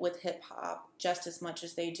train with hip-hop just as much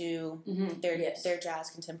as they do their jazz,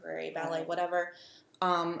 contemporary, ballet, whatever,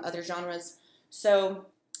 other genres. So,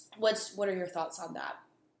 what are your thoughts on that?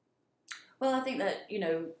 Well, I think that,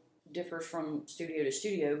 differs from studio to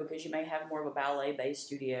studio, because you may have more of a ballet-based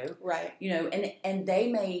studio. Right. And they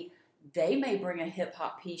may bring a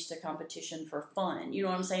hip-hop piece to competition for fun. You know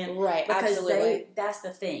what I'm saying? Right, because absolutely. That's the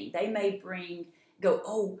thing. They may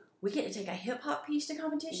oh, we get to take a hip-hop piece to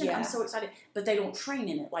competition? Yeah. I'm so excited. But they don't train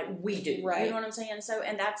in it like we do. Right. You know what I'm saying? So,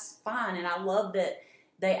 and that's fine. And I love that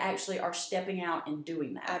they actually are stepping out and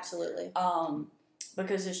doing that. Absolutely.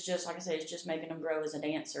 Because it's just, like I said, it's just making them grow as a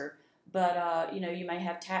dancer. But, you may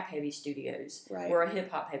have tap-heavy studios or a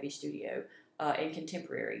hip-hop-heavy studio and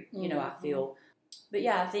contemporary, I feel. But,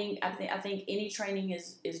 yeah, I think any training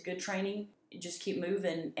is good training. Just keep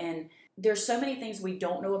moving. And there's so many things we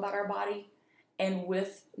don't know about our body. And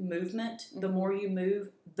with movement, the more you move,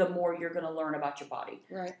 the more you're going to learn about your body.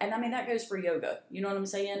 Right. And, that goes for yoga. You know what I'm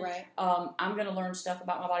saying? Right. I'm going to learn stuff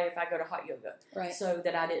about my body if I go to hot yoga. Right. So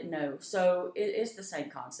that I didn't know. So it's the same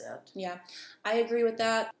concept. Yeah. I agree with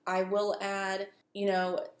that. I will add,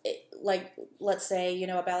 let's say,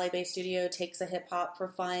 a ballet-based studio takes a hip-hop for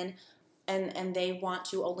fun, and they want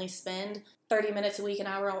to only spend 30 minutes a week, an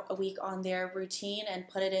hour a week on their routine and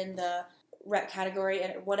put it in the rec category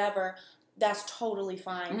and whatever. That's totally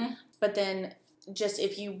fine. But then just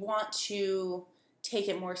if you want to take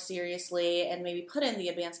it more seriously and maybe put in the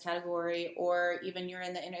advanced category, or even you're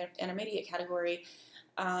in the intermediate category,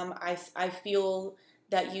 I feel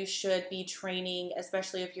that you should be training,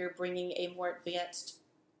 especially if you're bringing a more advanced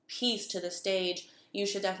piece to the stage. You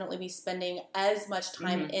should definitely be spending as much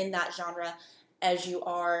time in that genre as you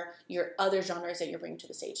are your other genres that you're bringing to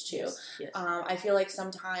the stage too. Yes. I feel like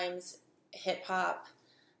sometimes hip hop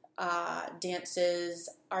dances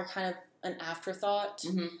are kind of an afterthought.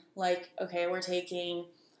 Mm-hmm. Like, okay, we're taking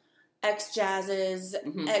X jazzes,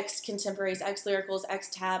 Mm-hmm. X contemporaries, X lyricals, X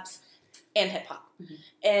taps, and hip hop. Mm-hmm.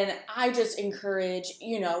 And I just encourage,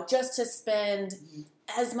 just to spend Mm-hmm.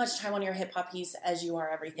 as much time on your hip hop piece as you are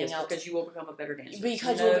everything else. Because you will become a better dancer.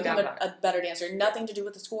 Because you will become a better dancer. Nothing to do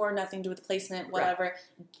with the score, nothing to do with the placement, whatever.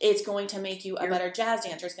 Right. It's going to make you a better jazz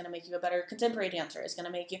dancer. It's going to make you a better contemporary dancer. It's going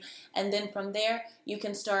to make you... And then from there, you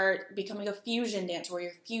can start becoming a fusion dancer where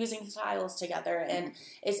you're fusing styles together. And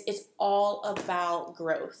it's all about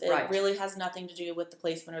growth. It really has nothing to do with the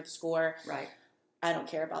placement or the score. Right. I don't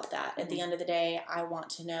care about that. At the end of the day, I want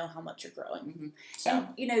to know how much you're growing. Mm-hmm. So,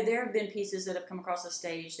 and, there have been pieces that have come across the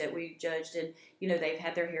stage that we've judged, and, they've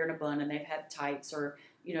had their hair in a bun, and they've had tights or,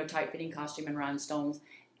 tight-fitting costume and rhinestones.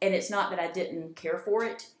 And it's not that I didn't care for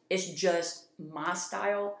it. It's just my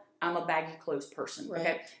style. I'm a baggy clothes person. Right.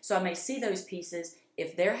 Okay. So I may see those pieces.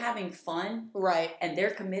 If they're having fun, right, and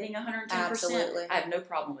they're committing 110%, absolutely, I have no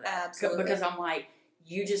problem with that. Absolutely. Because I'm like,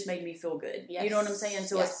 you just made me feel good. Yes. You know what I'm saying?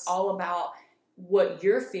 So yes. It's all about what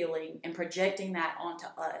you're feeling and projecting that onto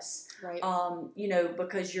us. Right.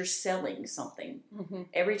 Because you're selling something. Mm-hmm.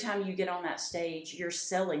 Every time you get on that stage, you're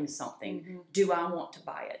selling something. Mm-hmm. Do I want to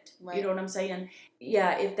buy it? Right. You know what I'm saying?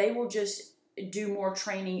 Yeah, if they will just do more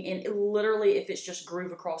training, and literally if it's just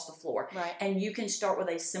groove across the floor. Right. And you can start with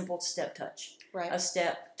a simple step touch. Right. A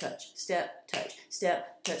step, touch, step, touch,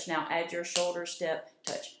 step, touch. Now add your shoulder, step,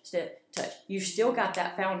 touch, step, touch. You've still got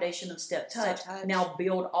that foundation of step, touch. Now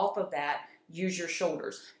build off of that. Use your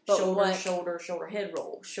shoulders. But shoulder, head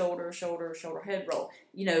roll. Shoulder, head roll.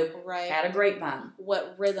 Right. Add a grapevine.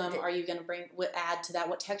 What rhythm are you going to add to that?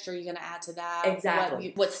 What texture are you going to add to that?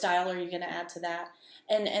 Exactly. What style are you going to add to that?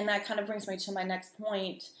 And that kind of brings me to my next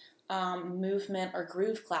point, movement or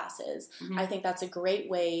groove classes. Mm-hmm. I think that's a great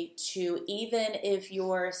way to, even if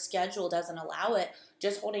your schedule doesn't allow it,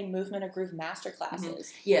 just holding movement or groove master classes.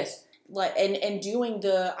 Mm-hmm. Yes. Like and doing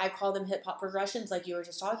I call them hip hop progressions, like you were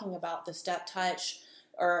just talking about, the step touch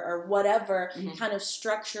or whatever, mm-hmm. kind of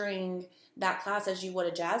structuring that class as you would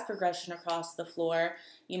a jazz progression across the floor.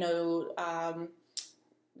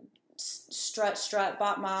 Strut,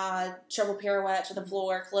 bop ma, triple pirouette to the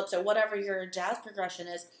floor, calypso, whatever your jazz progression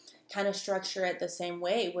is, kind of structure it the same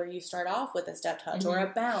way, where you start off with a step touch, mm-hmm. or a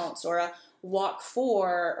bounce or a walk four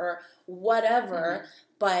or whatever, mm-hmm.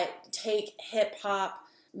 but take hip hop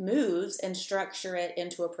moves and structure it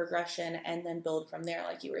into a progression and then build from there,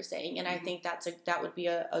 like you were saying. And mm-hmm. I think that would be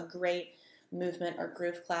a great movement or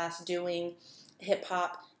groove class, doing hip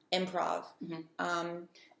hop improv. Mm-hmm.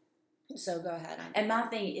 So go ahead. And my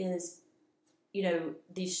thing is,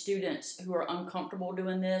 these students who are uncomfortable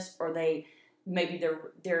doing this, or maybe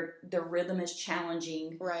their rhythm is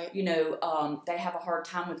challenging, right? They have a hard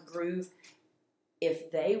time with groove. If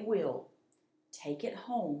they will take it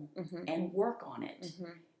home, mm-hmm. and work on it,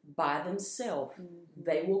 mm-hmm. by themselves, mm-hmm.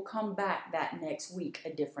 they will come back that next week a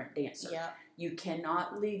different dancer. Yeah. You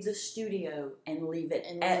cannot leave the studio and leave it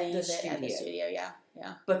at the studio.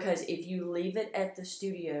 Yeah. Because if you leave it at the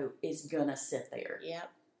studio, it's gonna sit there. Yep.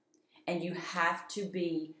 And you have to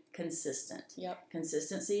be consistent. Yep.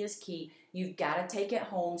 Consistency is key. You've got to take it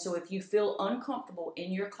home. So if you feel uncomfortable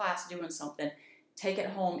in your class doing something, take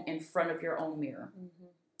it home in front of your own mirror. Mm-hmm.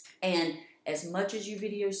 And as much as you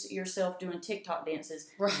video yourself doing TikTok dances,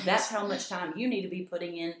 right. that's how much time you need to be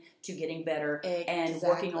putting in to getting better, exactly. and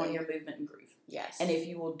working on your movement and groove. Yes. And if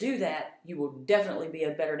you will do that, you will definitely be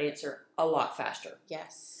a better dancer a lot faster.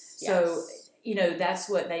 Yes. So, that's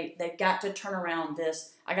what they've got to turn around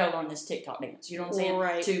this. I got to learn this TikTok dance. You know what I'm saying?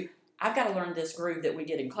 Right. I've got to learn this groove that we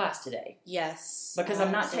did in class today. Yes. Because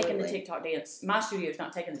I'm not taking the TikTok dance. My studio's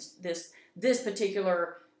not taking this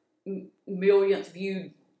particular millionth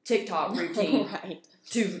viewed TikTok routine right.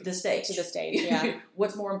 to the stage. Yeah.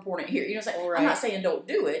 What's more important here? Right. I'm not saying don't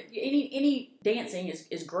do it. Any dancing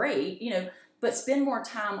is great, but spend more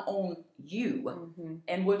time on you, mm-hmm.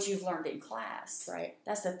 and what you've learned in class. Right.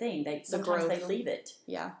 That's the thing. Sometimes they leave it.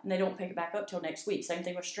 Yeah. And they don't pick it back up till next week. Same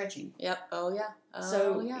thing with stretching. Yep. Oh yeah.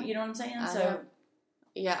 You know what I'm saying?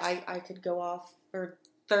 Yeah, I could go off for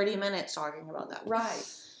 30 minutes talking about that. Right.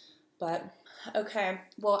 But okay.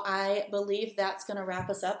 Well, I believe that's going to wrap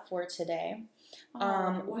us up for today.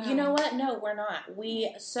 Wow. You know what? No, we're not.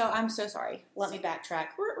 I'm so sorry. Let me backtrack.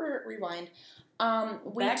 Rewind.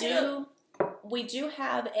 We do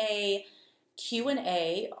have a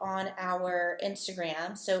Q&A on our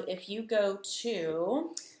Instagram. So if you go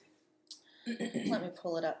to, let me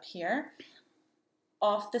pull it up here,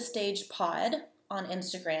 Off the Stage Pod on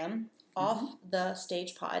Instagram, off the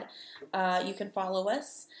stage pod. You can follow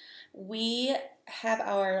us. We have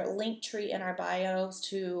our link tree in our bios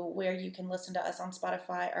to where you can listen to us on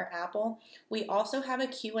Spotify or Apple. We also have a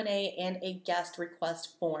Q&A and a guest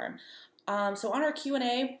request form. So on our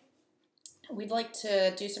Q&A, we'd like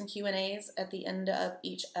to do some Q&As at the end of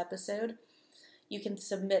each episode. You can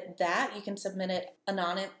submit that. You can submit it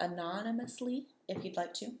anonymously if you'd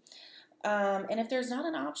like to. And if there's not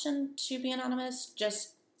an option to be anonymous,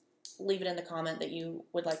 just leave it in the comment that you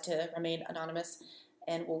would like to remain anonymous,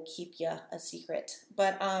 and we'll keep you a secret.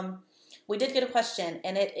 But we did get a question,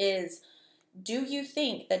 and it is, do you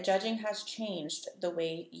think that judging has changed the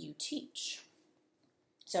way you teach?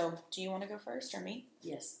 So, do you want to go first or me?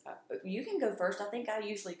 Yes, you can go first. I think I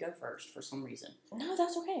usually go first for some reason. No,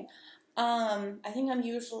 that's okay. I think I'm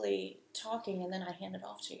usually talking and then I hand it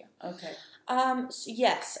off to you. Okay. So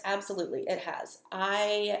yes, absolutely, it has.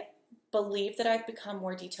 I believe that I've become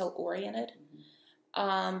more detail-oriented.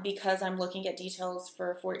 Because I'm looking at details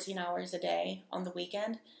for 14 hours a day on the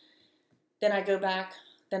weekend. Then I go back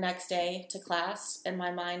the next day to class, and my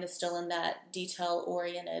mind is still in that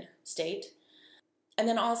detail-oriented state. And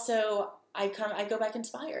then also, I go back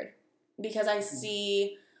inspired because I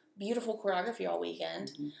see beautiful choreography all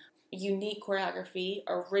weekend, unique choreography,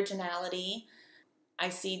 originality. I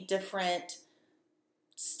see different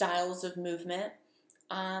styles of movement.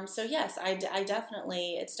 So yes,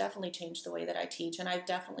 it's definitely changed the way that I teach, and I've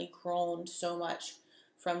definitely grown so much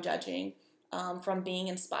from judging, from being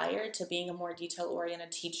inspired to being a more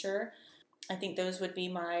detail-oriented teacher. I think those would be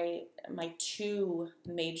my two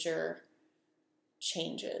major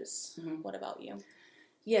changes. What about you?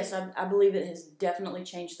 Yes, I believe it has definitely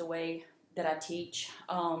changed the way that I teach.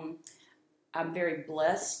 I'm very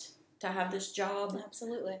blessed to have this job.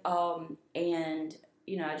 Absolutely. And,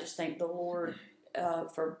 I just thank the Lord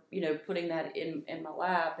for, putting that in my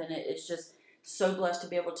lap. And it's just so blessed to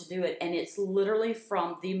be able to do it. And it's literally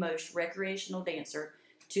from the most recreational dancer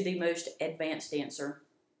to the most advanced dancer.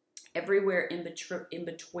 Everywhere in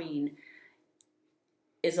between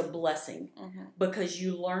is a blessing because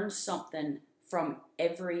you learn something from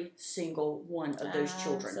every single one of those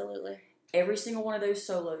children. Absolutely. Every single one of those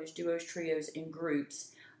solos, duos, trios, and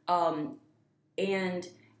groups. And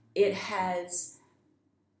it has,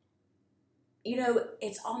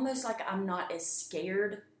 it's almost like I'm not as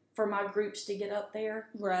scared for my groups to get up there.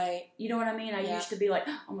 Right. You know what I mean? I used to be like,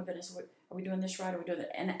 oh my goodness, are we doing this right? Are we doing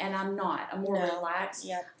that? And I'm not. I'm more relaxed.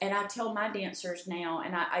 Yep. And I tell my dancers now,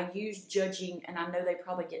 and I use judging, and I know they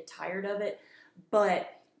probably get tired of it,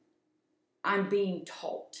 but I'm being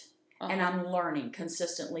taught. And I'm learning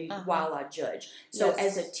consistently while I judge. So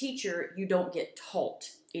as a teacher, you don't get taught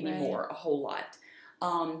anymore a whole lot.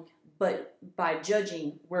 But by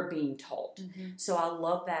judging, we're being taught. So I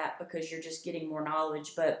love that because you're just getting more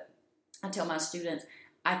knowledge. But I tell my students,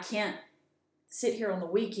 I can't sit here on the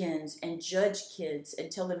weekends and judge kids and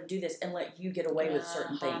tell them to do this and let you get away with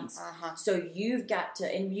certain things. So you've got to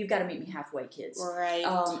meet me halfway, kids. Right.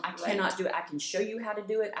 I cannot do it. I can show you how to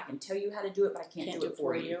do it. I can tell you how to do it, but I can't do it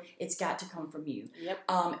for you. It's got to come from you. Yep.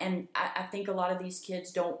 And I think a lot of these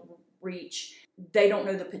kids don't reach. They don't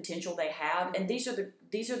know the potential they have. And these are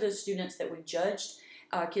the students that we've judged,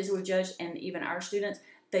 kids that we've judged, and even our students.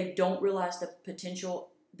 They don't realize the potential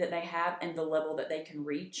that they have and the level that they can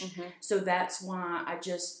reach. So that's why I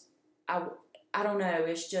don't know.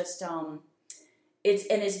 It's just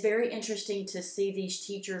it's very interesting to see these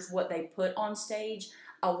teachers, what they put on stage.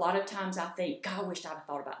 A lot of times I think, God, I wished I'd have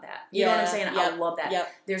thought about that. You know what I'm saying? I love that.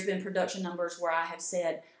 Yep. There's been production numbers where I have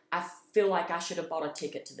said, I feel like I should have bought a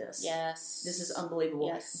ticket to this. Yes. This is unbelievable.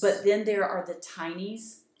 Yes. But then there are the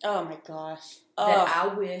tinies. Oh my gosh. That I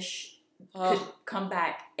wish could come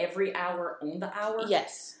back every hour on the hour.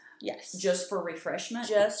 Yes. Just for refreshment.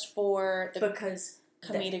 Just for the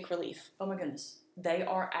comedic relief. Oh my goodness. They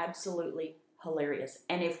are absolutely hilarious.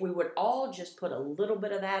 And if we would all just put a little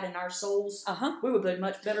bit of that in our souls, we would be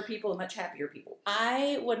much better people and much happier people.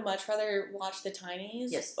 I would much rather watch the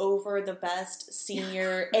tinies over the best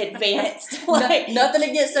senior advanced. Nothing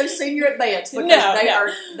against those senior advanced because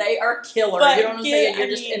they are killer. But you know what I'm saying? You're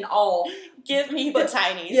just in awe. Give me the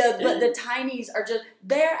tinies. Yeah, but the tinies are just,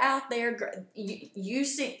 they're out there. You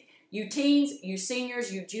see, you teens, you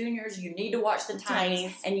seniors, you juniors, you need to watch the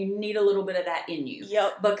tinies, and you need a little bit of that in you.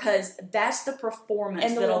 Yep. Because that's the performance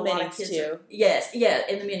and the that a lot minis of kids too. Yes,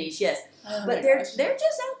 and the minis, yes. But they're just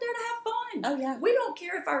out there to have fun. Oh yeah. We don't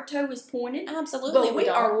care if our toe is pointed. Absolutely. But we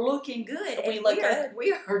are looking good. We look good.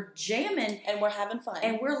 We are jamming. And we're having fun.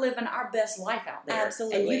 And we're living our best life out there.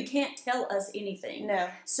 Absolutely. And you can't tell us anything. No.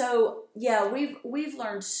 So yeah, we've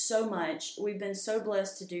learned so much. We've been so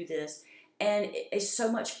blessed to do this. And it's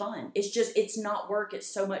so much fun. It's not work.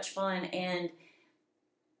 It's so much fun. And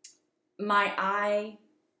my eye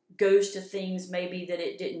goes to things maybe that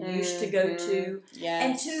it didn't used to go to. Yes.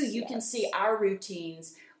 And two, you can see our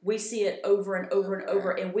routines. We see it over and over and over,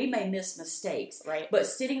 and we may miss mistakes. Right. But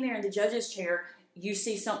sitting there in the judge's chair, you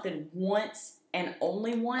see something once and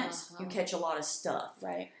only once, you catch a lot of stuff.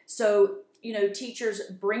 Right. So, teachers,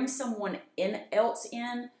 bring someone else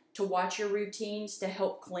in to watch your routines to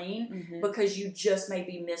help clean, because you just may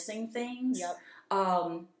be missing things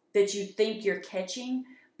that you think you're catching.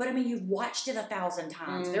 But I mean, you've watched it 1,000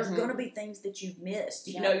 times. There's going to be things that you've missed.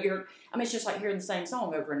 It's just like hearing the same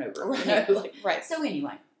song over and over. Right. Right. So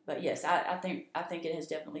anyway, but yes, I think it has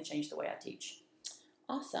definitely changed the way I teach.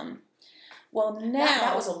 Awesome. Well, now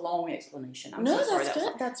that was a long explanation. I'm so sorry. That's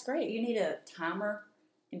good. That's great. You need a timer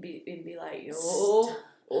and be like, you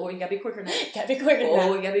gotta be quicker now. Gotta be quicker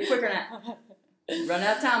now. You gotta be quicker now. Run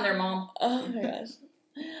out of time there, Mom. Oh my gosh.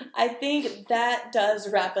 I think that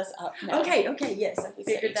does wrap us up now. Okay, yes. I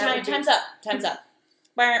figured that Time's up. Time's up.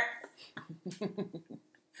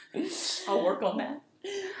 I'll work on that.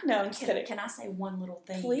 No, I'm just kidding. Can I say one little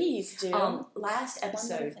thing? Please do. Last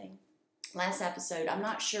episode, I'm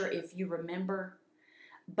not sure if you remember,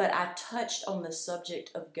 but I touched on the subject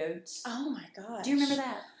of goats. Oh my gosh. Do you remember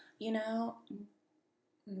that?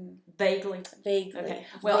 Vaguely. Okay.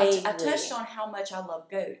 Well, I touched on how much I love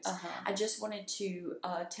goats. I just wanted to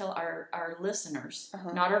tell our listeners,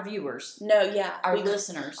 not our viewers. No, yeah. Our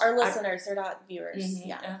listeners. Our listeners, they're not viewers.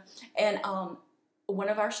 Yeah. And one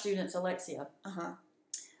of our students, Alexia,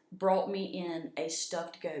 brought me in a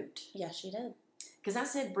stuffed goat. Yeah, she did. Because I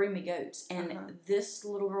said, bring me goats. And this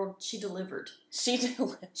little girl, she delivered. She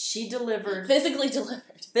delivered. Physically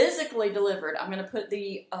delivered. I'm going to put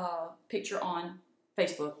the picture on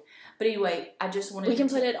Facebook. But anyway, I just wanted We can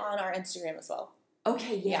put it on our Instagram as well.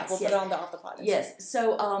 Okay, yes. Yeah, we'll put it on the Off the Pod Instagram. Yes.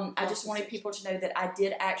 So I just wanted people to know that I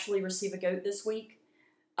did actually receive a goat this week.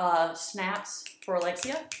 Snaps for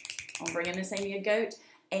Alexia. I'm bringing Miss Amy a goat.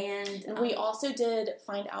 And we also did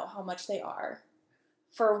find out how much they are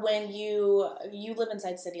for when you live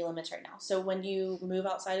inside city limits right now. So when you move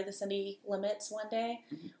outside of the city limits one day,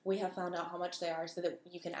 we have found out how much they are so that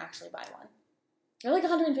you can actually buy one. They're like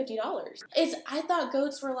 $150. I thought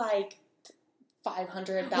goats were like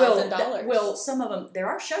 $500,000. Well, some of them, there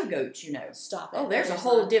are show goats, Stop it. Oh, there's a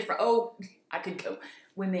whole different, I could go.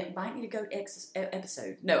 We might need a goat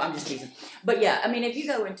episode. No, I'm just teasing. But yeah, I mean, if you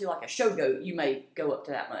go into like a show goat, you may go up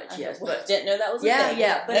to that much. Yes, but didn't know that was a thing.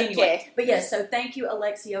 Yeah. But anyway, but yes. So thank you,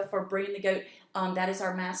 Alexia, for bringing the goat. That is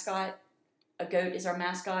our mascot. A goat is our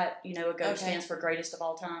mascot. A goat stands for greatest of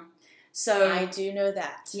all time. So I do know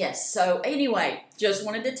that. Yes. So anyway, just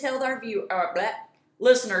wanted to tell our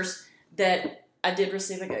listeners that I did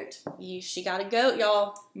receive a goat. She got a goat,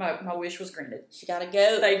 y'all. My wish was granted. She got a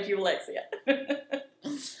goat. Thank you, Alexia.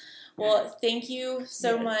 Well, thank you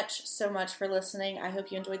so much for listening. I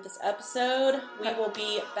hope you enjoyed this episode. We will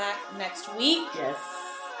be back next week. Yes.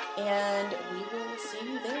 And we will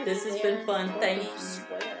see you there. This has been fun. Thank you.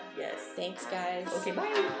 Square. Yes. Thanks, guys. Okay,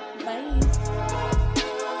 bye. Bye.